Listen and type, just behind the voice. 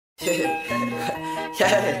Yeah,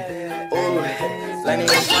 ooh, let me,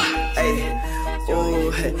 ayy.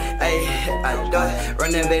 Ooh, ayy, I do it.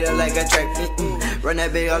 Run that video like a track, run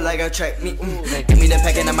that video like a track, Give me the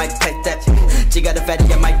pack and I might pack that. She got a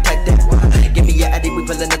fatty, I might pack that. Give me your addy, we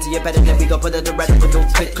pullin' up to your patty, then we gon' put it to rest, we gon'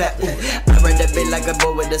 click clap. I run that bit like a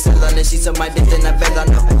boy with a cell on it. She so my dick, then I fell on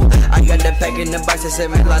her. I got the pack in the box, I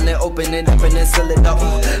said, man, on it, open it up and then seal it up.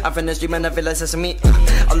 I'm from the street, man, I feel like sesame.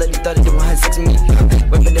 All of these thought they doing had sex with me.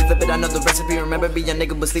 Whip it and flip it, I know the recipe. Remember, be a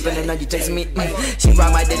nigga was sleeping and now you chasing me. She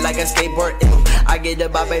ride my dick like a skateboard. I get the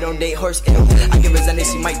bob, I don't date horse. I give her Zanny,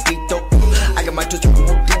 she might be dope. I got my twitch,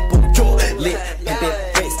 lit, pimpin'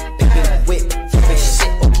 wrist, pimpin' whip, pimpin'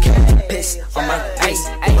 shit, okay, piss on my face.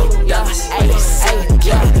 Ayy,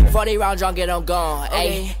 yeah, 40 round drunk, get on gone.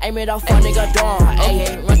 Ayy, aim it off for nigga dawn.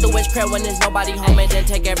 Ayy, run through his crib when there's nobody home and then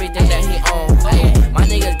take everything that he owns. Ayy, my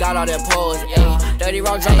niggas got all their pose. Ayy, 30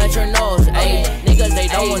 round drum at your nose. Ayy, niggas they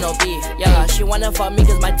don't want no beef. Yeah, she wanna fuck me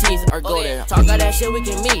cause my teeth are golden. Talk all that shit we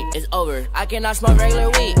can meet, it's over. I cannot smoke regular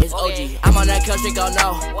weed, it's OG. I'm on that kill streak, go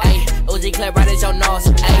no. Ayy, Uzi clip right at your nose.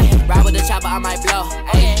 Ayy, ride with the chopper, I might blow.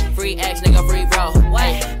 Ayy, free X, nigga, free bro.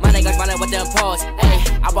 Ayy, my niggas running with them pros.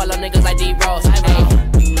 Ayy, I ball up niggas like D-Rose.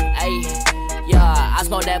 Ayy, yeah, I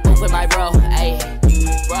smoke that booth with my bro. Ayy,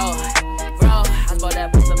 bro, I smoke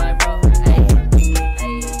that booth with my bro.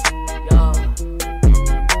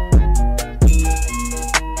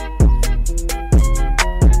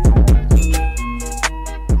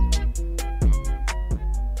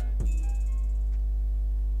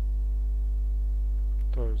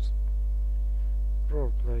 To jest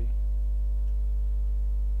roleplay.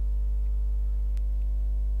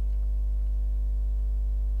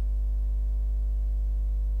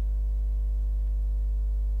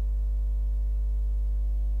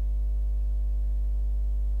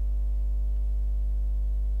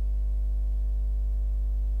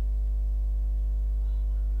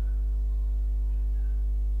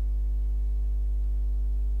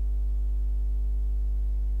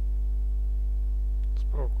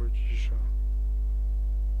 Spokój, cisza.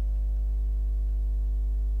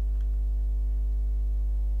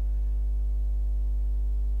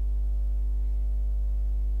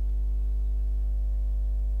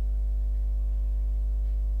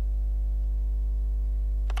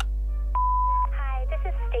 Hi, this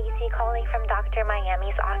is Stacy calling from Dr.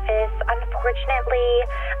 Miami's office. Unfortunately,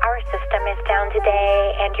 our system is down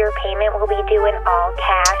today and your payment will be due in all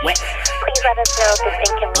cash. What? Please let us know if this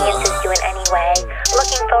inconveniences you in any way.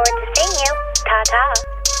 Looking forward to seeing you. Ta-ta.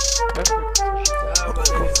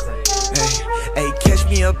 Hey, catch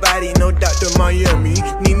me a body, no Dr. Miami.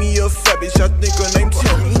 Need me a fat bitch, I think her name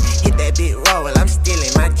Tammy. Hit that bit raw while I'm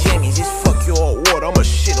stealing my jammies. Just fuck your award, I'ma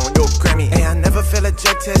shit on your Grammy. Hey, I never fail a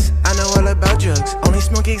drug test, I know all about drugs. Only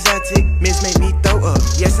smoke exotic, miss make me throw up.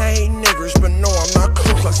 Yes, I hate niggers, but no, I'm not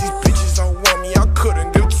Ku Klux. These bitches don't want me, I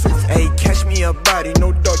couldn't give two. Hey, catch me a body,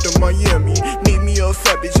 no Dr. Miami. Need me a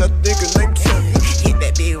fat bitch, I think her name Tammy. Hit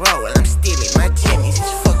that bit raw while I'm stealing my jammies.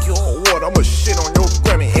 Just fuck your award, I'ma shit on your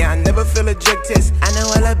Grammy. Hey, I never fail a drug test, I know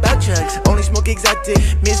all about drugs. Only smoke exotic,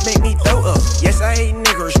 miss make me throw up. Yes, I hate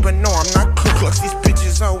niggers, but no, I'm not Ku Klux. These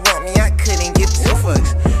bitches don't want me, I couldn't give two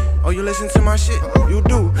fucks. Oh, you listen to my shit? You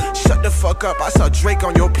do? Shut the fuck up, I saw Drake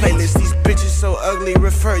on your playlist. These bitches so ugly,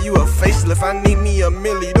 refer you a facelift. I need me a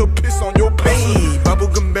milli to piss on your pay.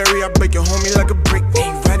 Bubblegum berry, I break your homie like a brick.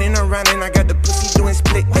 Ay, riding around and I got the pussy doing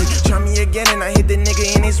split. Ay, try me again and I hit the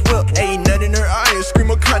nigga in his whip. Ay, nut in her eye and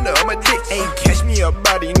scream a kinda on my dick. Ay, catch me a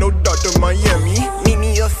body, no Dr. Miami. Need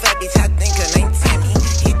me a fat bitch, I think her name Tammy.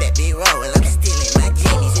 Hit that big raw while I'm stealing my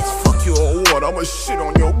jammies. Just fuck your award, I'ma shit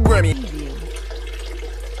on your Grammy.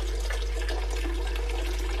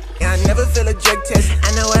 I never fail a drug test,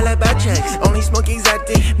 I know all about drugs. Only smoke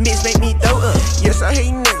exotic, miss make me throw up. Yes, I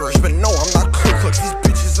hate niggers, but no, I'm not Ku Klux. These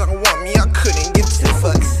bitches don't want me, I couldn't give two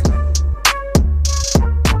fucks.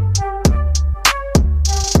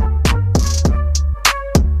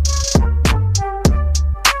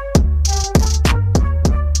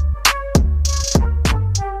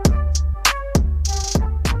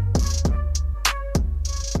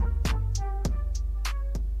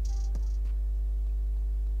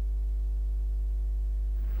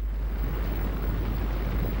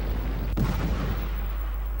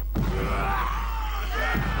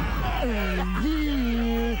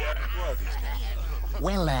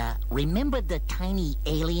 Well, remember the tiny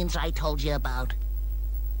aliens I told you about?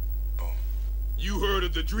 You heard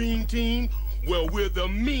of the Dream Team? Well, we're the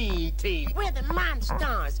Mean Team. We're the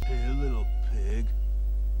monsters. Hey, little pig.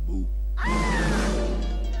 Boo. I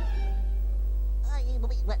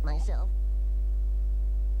wet myself.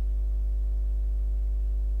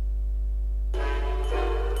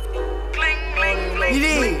 You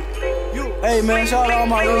did. Hey man, shout out all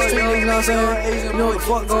my real street niggas, you know what I'm saying? You know what the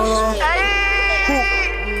fuck going on?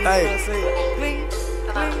 Hey.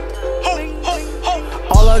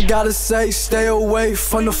 All I gotta say, stay away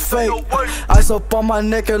from the fake. Ice up on my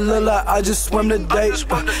neck, it look like I just swim the date.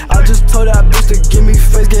 I just told that bitch to give me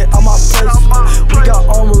face, get out my place. We got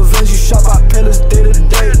on revenge, you shop out pillars day to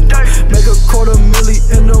day. Make a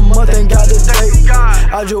 $250,000 in a month, ain't got the date.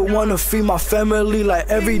 I just wanna feed my family like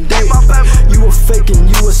every day. You a fake and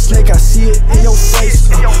you a snake, I see it in your face.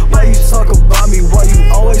 Why you talk about me, why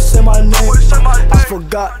you always say my name? I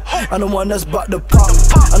forgot, I'm the one that's about to pop.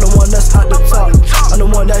 I'm the one that's at the top. I'm the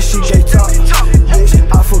one that she gay top. Bitch,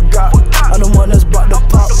 I forgot, I'm the one that's about to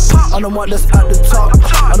pop. I'm the one that's at the top.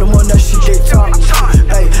 I'm the one that she gay top.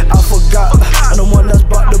 Hey, I forgot, I'm the one that's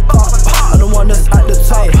about to pop. I'm the one that's at the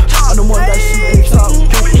top. I'm the one that she gay top.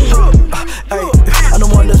 Hey, I'm the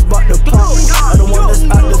one that's about to pop. I'm the one that's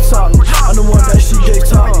at the top. I'm the one that she gay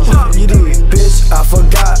top. You did, bitch, I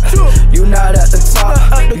forgot, you not at the top.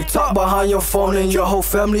 You talk behind your phone and your whole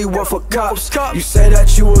family work for cops. You say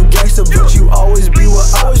that you a gangster, but you always be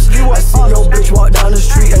with ops. I see your bitch walk down the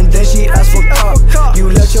street and then she ask for cop. You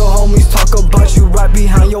let your homies talk about you right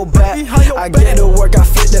behind your back. I get to work, I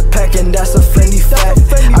fit the pack, and that's a Fendi fact.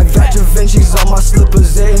 I got Da Vinci's on my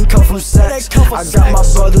slippers, they ain't come from Saks. I got my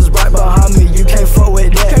brothers right behind me, you can't fuck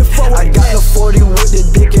with that. I got the 40 with the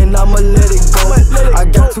dick and I'ma let it go. I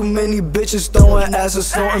got too many bitches throwing ass and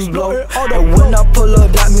snorting blow. And when I pull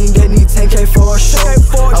up, that mean they need 10K for a show.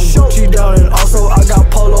 I'm Gucci down and also I got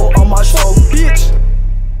polo on my show. Bitch.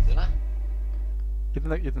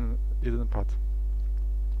 Jeden pad.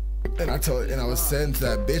 And I was saying to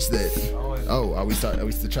that bitch that, oh, are we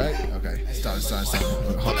the track? Okay, start.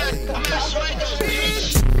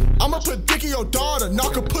 I'ma put dick in your daughter,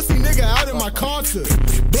 knock a pussy nigga out in my concert.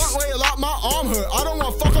 Blunt way a lot, my arm hurt. I don't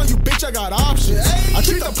wanna fuck on you, bitch, I got options. I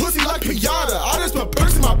treat the pussy like pinata. I just put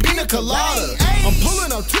perks in my pina colada. I'm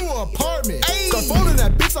pulling up to her apartment. Start folding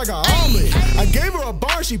that bitch like an omelet. I gave her a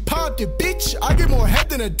bar, she popped it, bitch. I get more head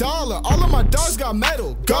than $1. All of my dogs got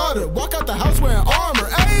metal. Got her. Walk out the house wearing armor.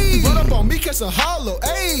 Ayy, run up on me, catch a hollow.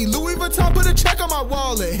 Ayy, Louis Vuitton put a check on my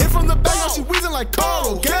wallet. Hit from the back, now she wheezing like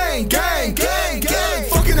Carl. Gang, gang, gang, gang.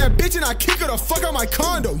 Fucking that bitch and I kick her the fuck out my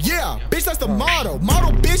condo. Yeah, bitch, that's the motto.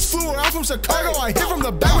 Model bitch flew her out from Chicago. I hit from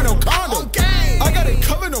the back with no condo. I got it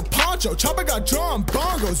covered, no poncho. Chopper got drawn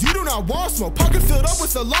bongos. You do not want smoke. Pocket filled up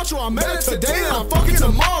with cilantro. I'm at it today and I'm fucking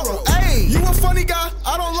tomorrow. Ayy, you a funny guy?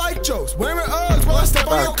 I don't like jokes. Wearing Uggs while I step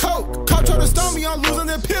on your coat. Cop try to stop me, I'm losing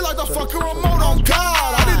their pit like the fucking remote. On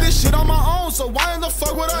God, I did this shit on my own. So why in the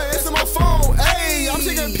fuck would I answer my phone? Ayy, I'm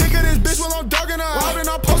taking a pic of this bitch while I'm dogging her out and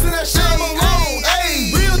I'm posting that shit alone.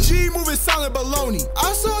 Ayy, real G moving solid baloney.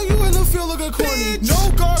 I saw you in the field looking corny.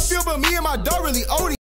 No Garfield but me and my dog really owe